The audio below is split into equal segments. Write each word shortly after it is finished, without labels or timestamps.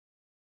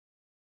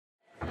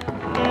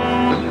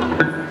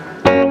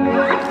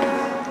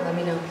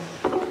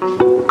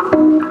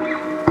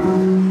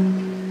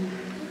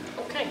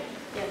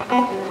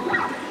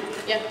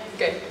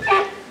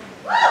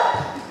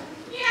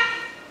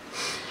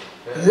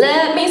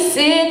Let me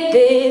sit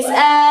this out.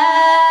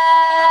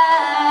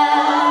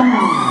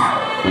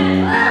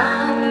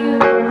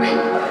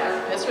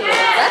 That's really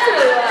loud.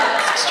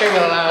 It's extremely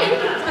loud.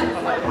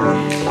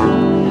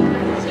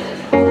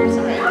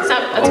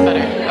 Sorry, that's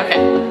better.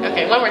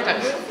 Okay, one more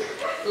time.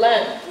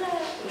 Let.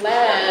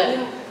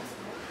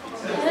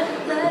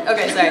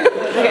 Okay, sorry.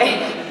 Okay.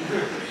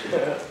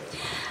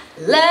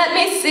 Let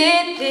me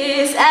sit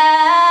this ass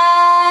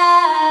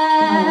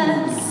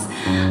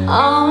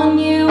on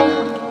you.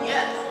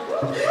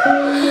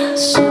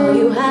 Show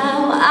you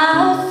how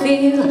I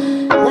feel.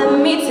 Let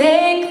me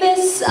take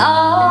this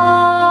off.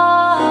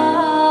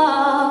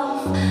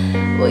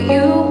 Will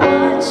you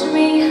watch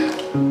me?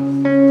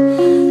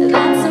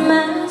 That's a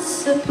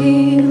mass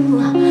appeal.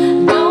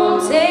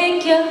 Don't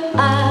take your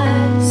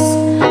eyes.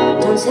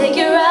 Don't take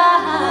your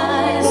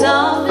eyes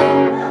off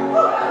it.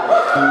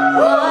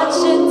 Watch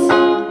it,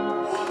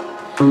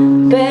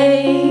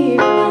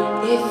 babe.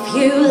 If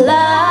you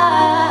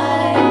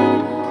like,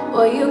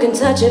 or you can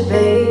touch it,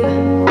 babe.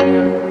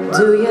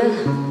 Do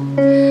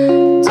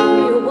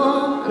you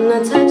wanna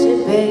touch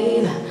it,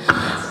 babe?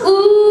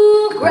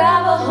 Ooh,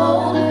 grab a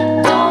hold,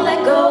 don't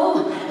let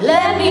go.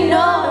 Let me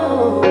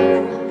know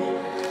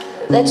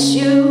that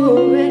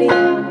you're ready.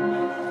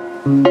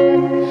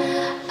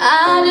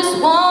 I just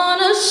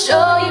wanna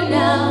show you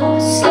now.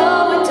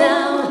 Slow it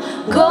down,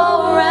 go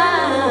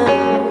around.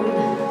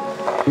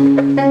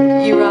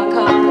 You rock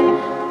hard,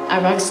 I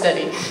rock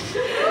steady.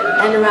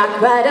 And rock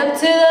right up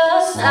to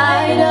the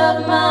side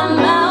of my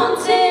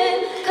mountain.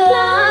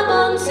 Climb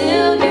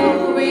until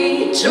you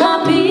reach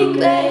my peak,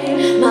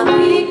 babe. My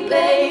peak,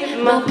 babe,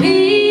 my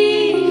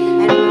peak.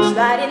 And reach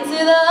right into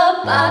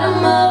the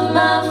bottom of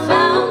my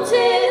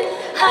fountain.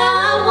 I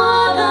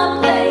wanna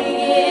play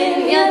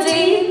in your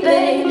deep,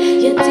 babe.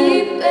 Your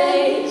deep,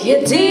 babe,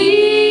 your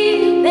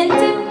deep. Then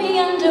dip me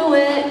under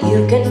where you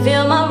can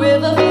feel my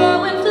river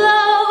flow and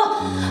flow.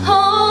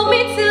 Hold me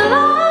till I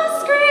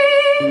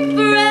scream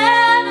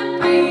forever,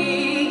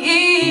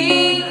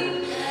 breathe.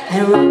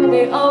 And rock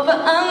me over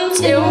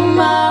until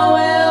my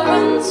well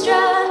runs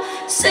dry.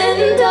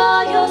 Send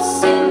all your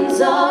sins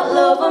all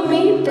over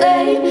me,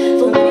 babe.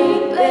 For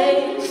me,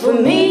 babe, for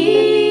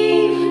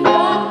me.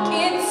 Rock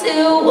it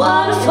till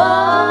waterfalls.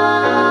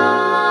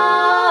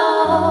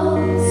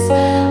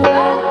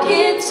 Rock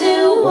it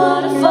till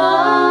waterfalls.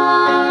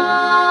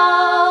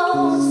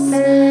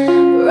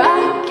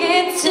 Rock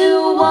it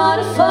till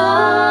waterfalls.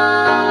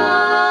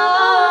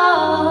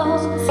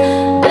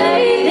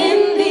 Bathe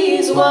in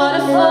these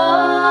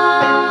waterfalls.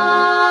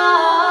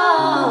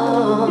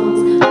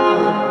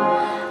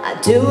 I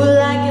do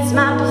like it's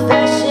my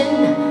profession.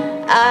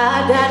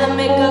 I gotta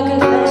make a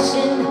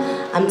confession.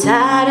 I'm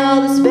tired of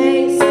all the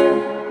space.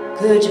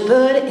 Could you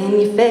put it in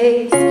your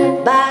face?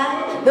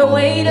 By the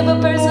weight of a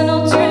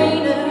personal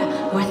trainer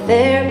or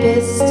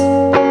therapist.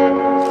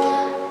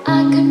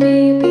 I could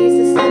be a piece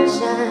of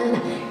sunshine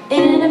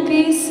and a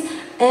piece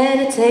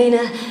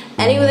entertainer.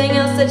 Anything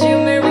else that you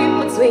may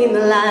read between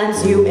the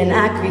lines, you and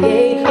I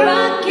create.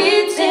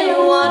 Rockets in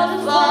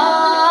waterfall.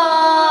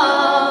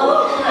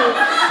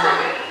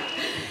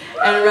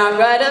 And rock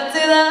right up to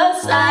the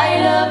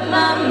side of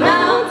my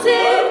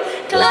mountain.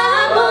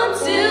 Climb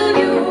until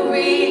you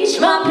reach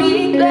my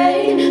peak,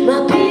 babe.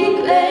 My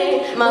peak,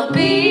 babe, my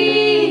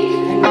peak.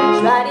 And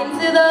reach right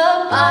into the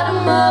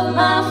bottom of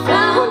my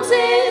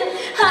fountain.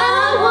 I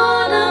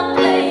wanna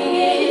play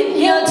in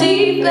your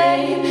deep,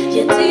 babe.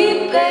 Your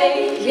deep,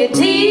 babe, your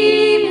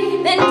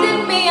deep. Then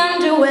dip me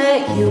under where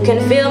you can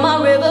feel my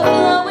river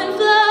flow and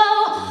flow.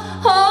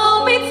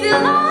 Hold me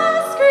till I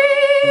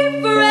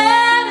scream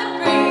forever,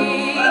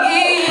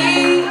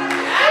 breathe.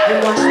 And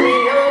wash me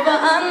over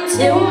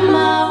until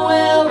my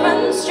well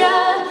runs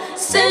dry.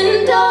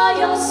 Send all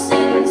your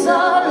sins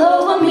all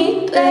over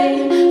me,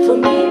 babe. For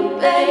me,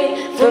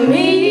 babe, for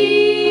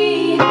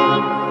me.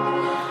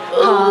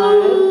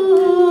 Hard,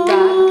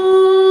 rock,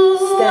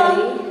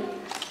 steady,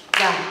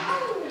 rock.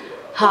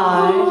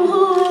 Hard,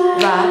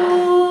 rock,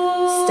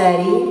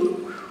 steady,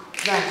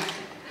 rock.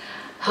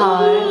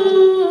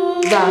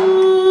 Hard, rock,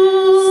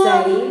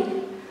 steady,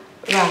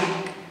 rock.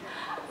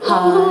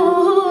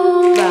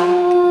 Hard, rock,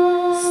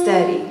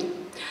 steady.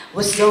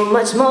 Was so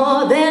much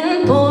more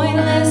than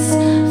pointless.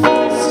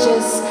 It's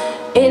just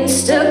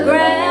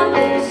Instagram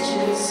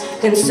pictures,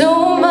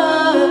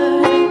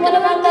 consumers. What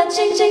about that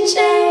ching ching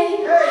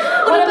ching?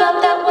 What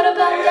about that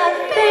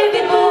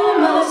baby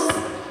boomers?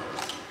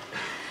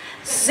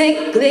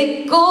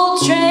 Cyclical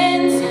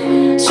trends,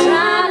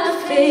 trying to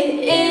fit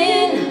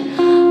in.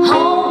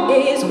 Home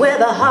is where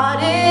the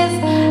heart is.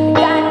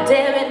 God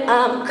damn it,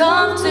 I'm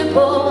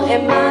comfortable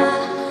in my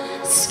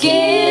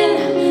skin.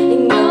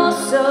 And you're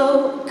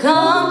so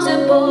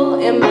comfortable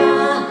in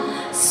my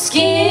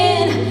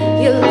skin.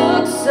 You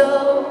look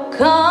so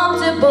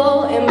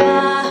comfortable in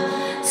my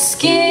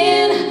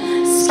skin.